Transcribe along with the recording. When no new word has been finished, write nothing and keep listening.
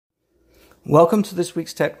Welcome to this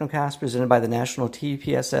week's TechnoCast presented by the National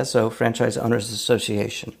TPSSO Franchise Owners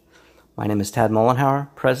Association. My name is Tad Mollenhauer,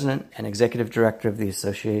 President and Executive Director of the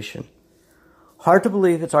association. Hard to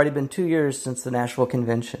believe it's already been 2 years since the Nashville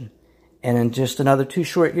Convention, and in just another 2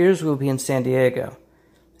 short years we will be in San Diego.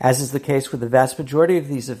 As is the case with the vast majority of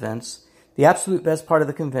these events, the absolute best part of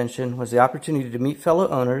the convention was the opportunity to meet fellow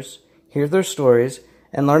owners, hear their stories,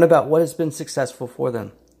 and learn about what has been successful for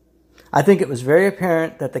them. I think it was very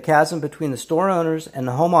apparent that the chasm between the store owners and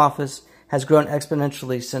the home office has grown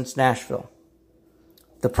exponentially since Nashville.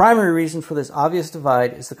 The primary reason for this obvious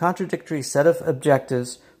divide is the contradictory set of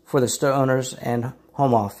objectives for the store owners and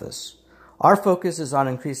home office. Our focus is on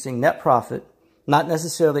increasing net profit, not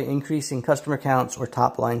necessarily increasing customer counts or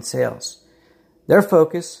top-line sales. Their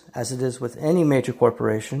focus, as it is with any major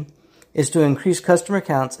corporation, is to increase customer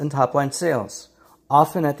counts and top-line sales,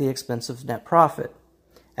 often at the expense of net profit.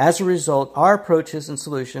 As a result, our approaches and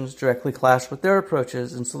solutions directly clash with their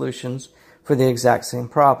approaches and solutions for the exact same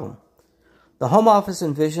problem. The home office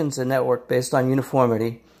envisions a network based on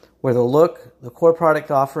uniformity, where the look, the core product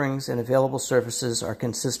offerings, and available services are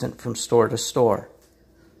consistent from store to store.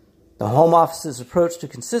 The home office's approach to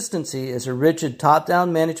consistency is a rigid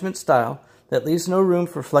top-down management style that leaves no room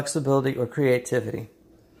for flexibility or creativity.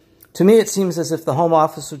 To me, it seems as if the home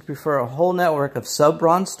office would prefer a whole network of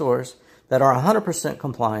sub-bronze stores that are 100%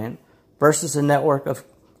 compliant versus a network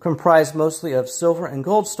comprised mostly of silver and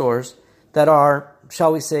gold stores that are,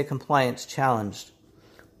 shall we say, compliance challenged.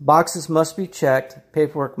 Boxes must be checked,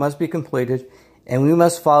 paperwork must be completed, and we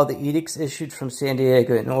must follow the edicts issued from San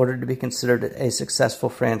Diego in order to be considered a successful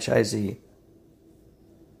franchisee.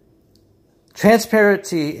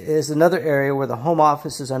 Transparency is another area where the home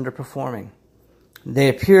office is underperforming. They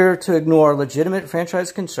appear to ignore legitimate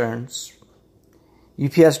franchise concerns,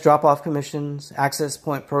 UPS drop-off commissions, access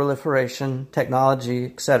point proliferation, technology,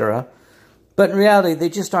 etc. But in reality, they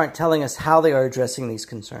just aren't telling us how they are addressing these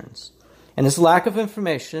concerns. And this lack of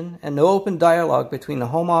information and no open dialogue between the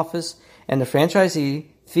home office and the franchisee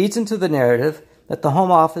feeds into the narrative that the home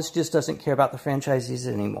office just doesn't care about the franchisees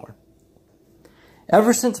anymore.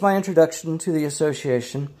 Ever since my introduction to the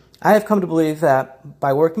association, I have come to believe that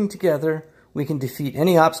by working together, we can defeat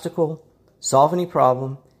any obstacle, solve any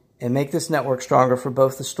problem, and make this network stronger for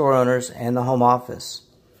both the store owners and the home office.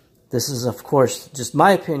 This is, of course, just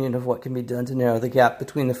my opinion of what can be done to narrow the gap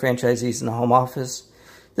between the franchisees and the home office.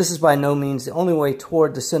 This is by no means the only way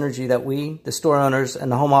toward the synergy that we, the store owners,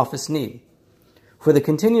 and the home office need. For the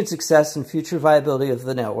continued success and future viability of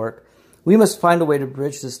the network, we must find a way to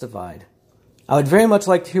bridge this divide. I would very much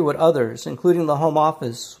like to hear what others, including the home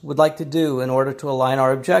office, would like to do in order to align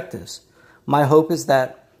our objectives. My hope is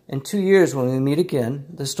that in 2 years, when we meet again,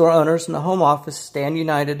 the store owners and the home office stand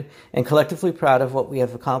united and collectively proud of what we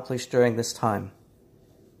have accomplished during this time.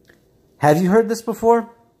 Have you heard this before?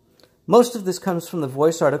 Most of this comes from the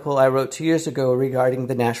Voice article I wrote 2 years ago regarding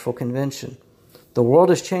the Nashville Convention. The world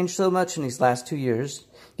has changed so much in these last 2 years,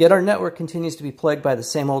 yet our network continues to be plagued by the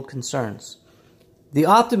same old concerns. The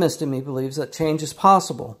optimist in me believes that change is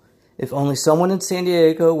possible, if only someone in San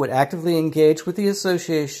Diego would actively engage with the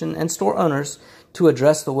association and store owners to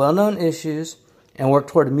address the well-known issues and work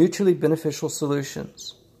toward mutually beneficial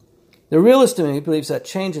solutions. The realist in me believes that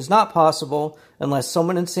change is not possible unless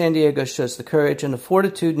someone in San Diego shows the courage and the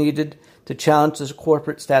fortitude needed to challenge the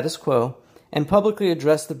corporate status quo and publicly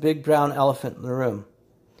address the big brown elephant in the room.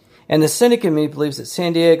 And the cynic in me believes that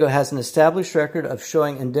San Diego has an established record of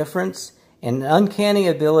showing indifference and an uncanny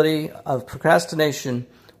ability of procrastination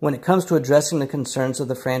when it comes to addressing the concerns of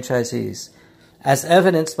the franchisees, as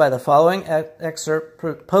evidenced by the following excerpt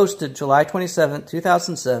posted July 27,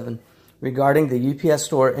 2007, regarding the UPS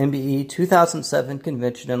Store MBE 2007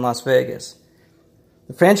 convention in Las Vegas.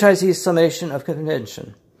 The franchisee's summation of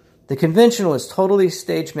convention. The convention was totally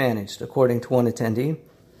stage managed, according to one attendee.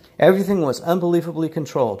 Everything was unbelievably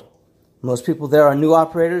controlled. Most people there are new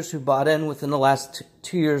operators who bought in within the last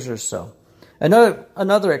 2 years or so.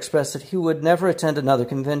 Another expressed that he would never attend another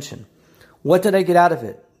convention. What did I get out of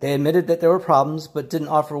it? They admitted that there were problems, but didn't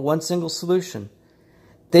offer one single solution.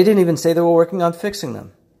 They didn't even say they were working on fixing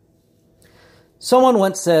them. Someone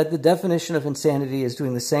once said the definition of insanity is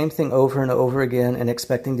doing the same thing over and over again and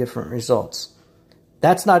expecting different results.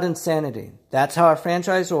 That's not insanity. That's how a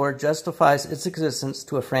franchisor justifies its existence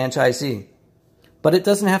to a franchisee. But it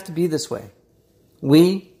doesn't have to be this way.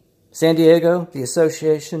 We, San Diego, the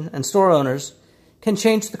association, and store owners can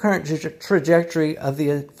change the current trajectory of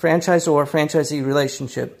the franchisor-franchisee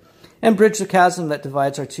relationship and bridge the chasm that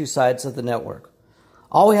divides our two sides of the network.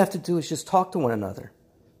 All we have to do is just talk to one another.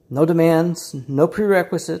 No demands, no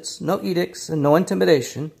prerequisites, no edicts, and no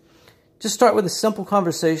intimidation. Just start with a simple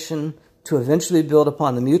conversation to eventually build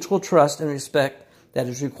upon the mutual trust and respect that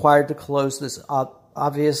is required to close this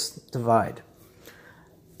obvious divide.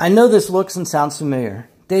 I know this looks and sounds familiar.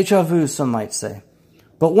 Deja vu, some might say.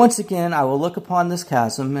 But once again, I will look upon this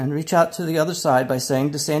chasm and reach out to the other side by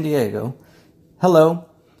saying to San Diego, hello,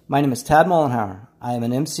 my name is Tad Mollenhauer. I am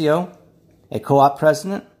an MCO, a co-op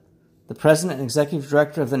president, the president and executive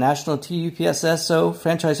director of the National TUPSSO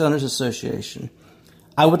Franchise Owners Association.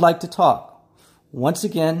 I would like to talk. Once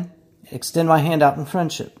again, extend my hand out in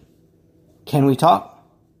friendship. Can we talk?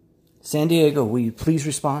 San Diego, will you please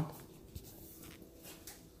respond?